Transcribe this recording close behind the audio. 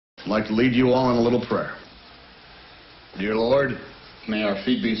like to lead you all in a little prayer. Dear Lord, may our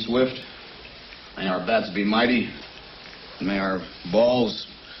feet be swift, may our bats be mighty, and may our balls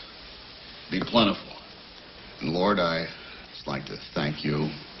be plentiful. And Lord, I just like to thank you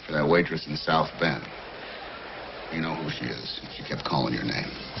for that waitress in South Bend. You know who she is. She kept calling your name.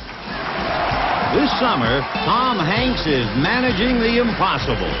 This summer, Tom Hanks is managing the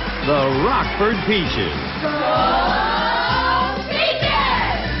impossible, the Rockford Peaches.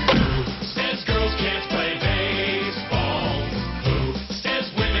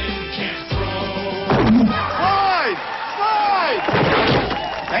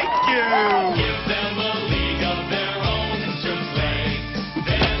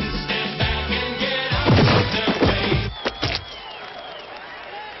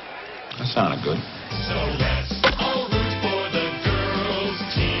 Sounded good. So let's all root for the girls'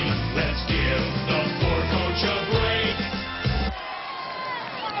 team. Let's give the poor coach a break.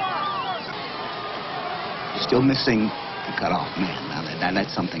 You're still missing the cutoff man. Now,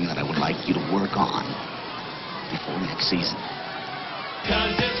 that's something that I would like you to work on before next season.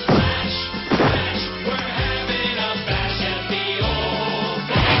 'Cause it's Flash, Flash, we're having a bash at the old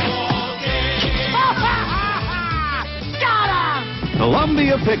ball game. Got him!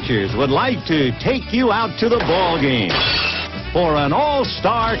 Columbia Pictures would like to take you out to the ball game for an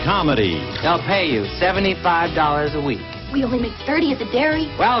all-star comedy. They'll pay you $75 a week. We only make 30 at the dairy.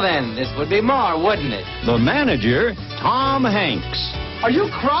 Well, then, this would be more, wouldn't it? The manager, Tom Hanks. Are you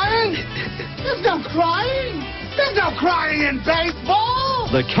crying? There's no crying. There's no crying in baseball.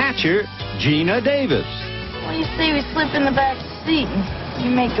 The catcher, Gina Davis. What do you say we slip in the back seat and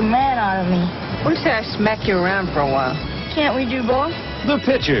you make a man out of me? What if I smack you around for a while? Can't we do both? The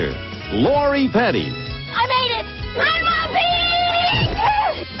pitcher, Lori Petty. I made it! I'm a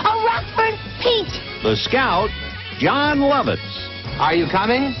peach! A Rockford peach! The scout, John Lovitz. Are you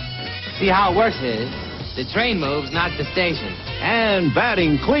coming? See how it works is, the train moves, not the station. And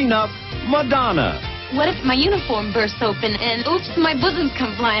batting cleanup, Madonna. What if my uniform bursts open and oops, my bosoms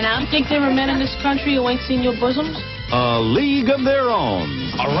come flying out? You think there are men in this country who ain't seen your bosoms? A league of their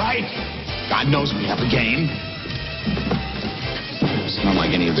own. All right. God knows we have a game. It's not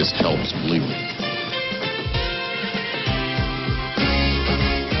like any of this helps, believe me.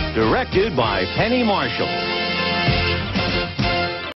 Directed by Penny Marshall.